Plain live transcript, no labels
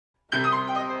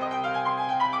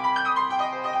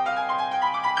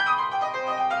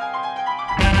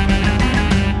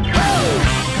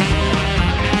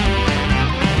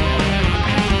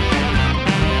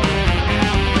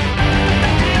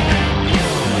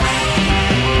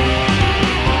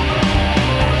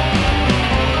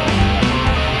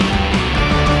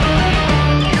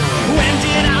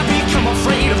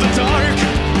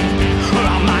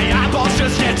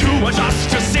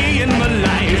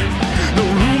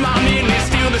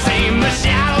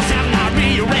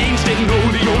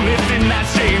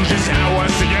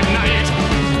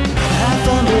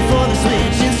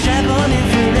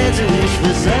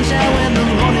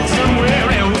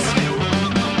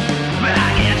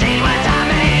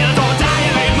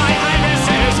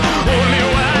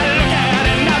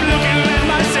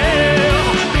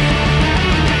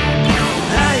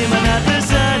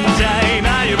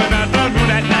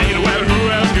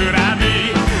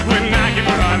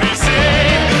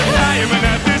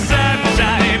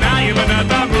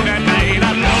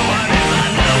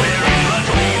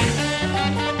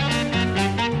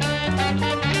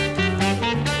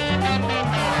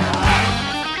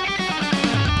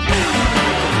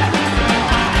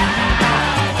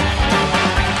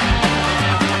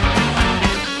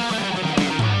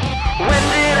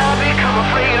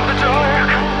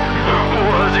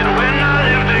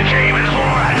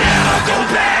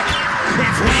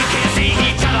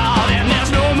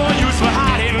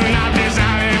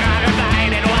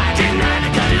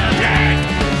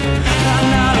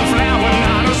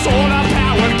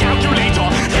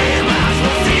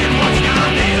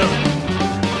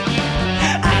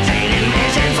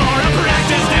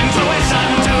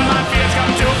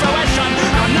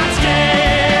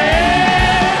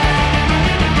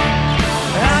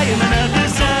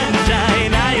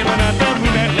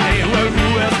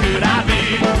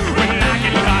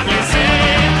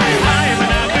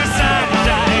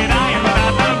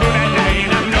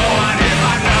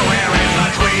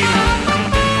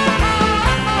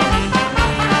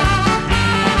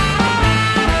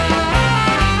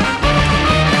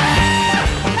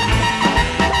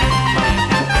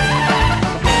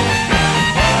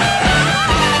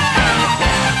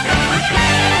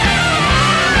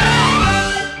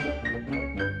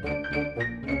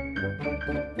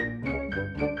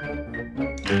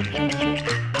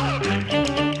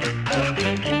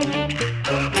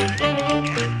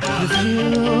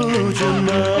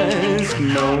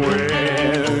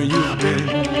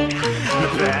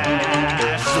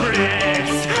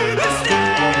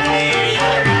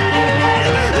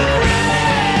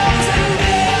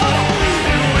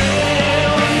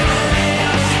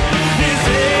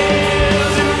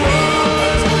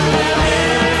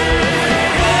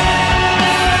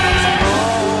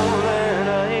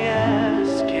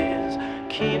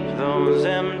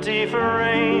empty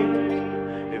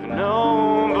frames. If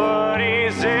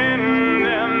nobody's in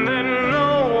them, then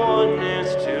no one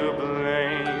is to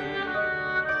blame.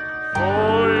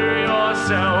 For your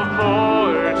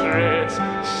self-portraits,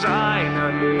 sign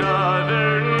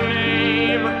another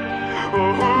name.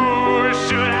 Oh, who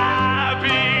should I be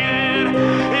then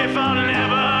if I'll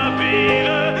never be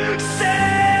the same?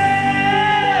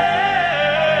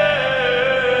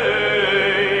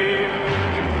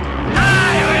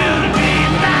 I will be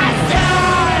my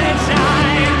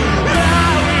sunshine.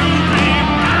 I will be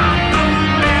my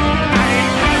moonlight.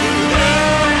 Who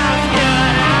else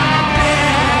could I be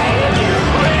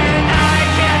when I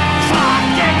can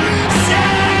fucking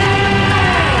say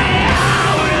I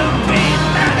will be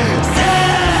my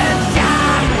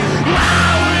sunshine? I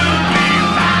will be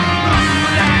my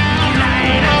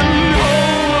moonlight.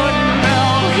 No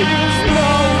one else,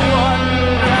 no one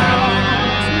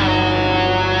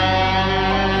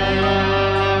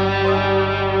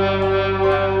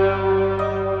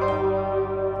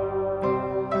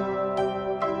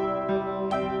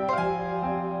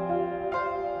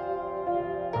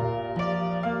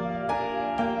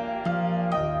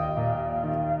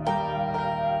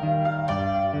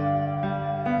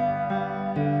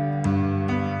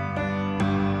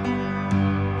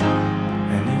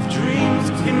And if dreams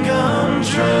can come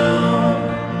true,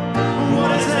 what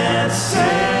does that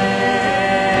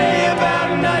say about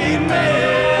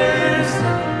nightmares?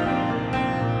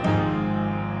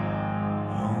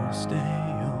 Oh, stay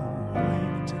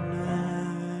awake tonight.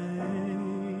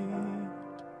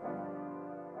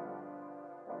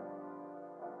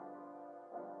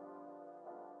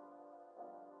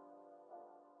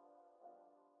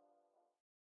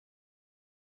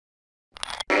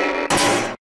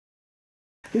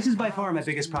 This is by far my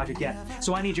biggest project yet,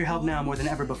 so I need your help now more than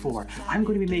ever before. I'm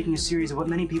going to be making a series of what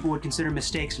many people would consider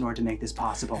mistakes in order to make this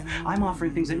possible. I'm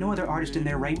offering things that no other artist in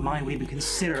their right mind would even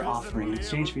consider offering in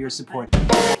exchange for your support.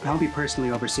 I'll be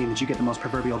personally overseeing that you get the most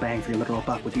proverbial bang for your literal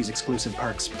buck with these exclusive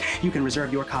perks. You can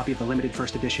reserve your copy of the limited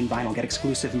first edition vinyl, get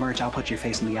exclusive merch, I'll put your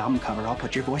face on the album cover, I'll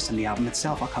put your voice on the album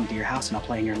itself, I'll come to your house and I'll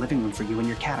play in your living room for you and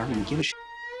your cat. I don't even give a shit.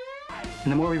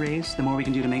 And the more we raise, the more we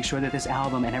can do to make sure that this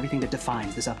album and everything that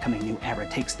defines this upcoming new era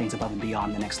takes things above and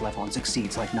beyond the next level and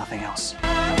succeeds like nothing else.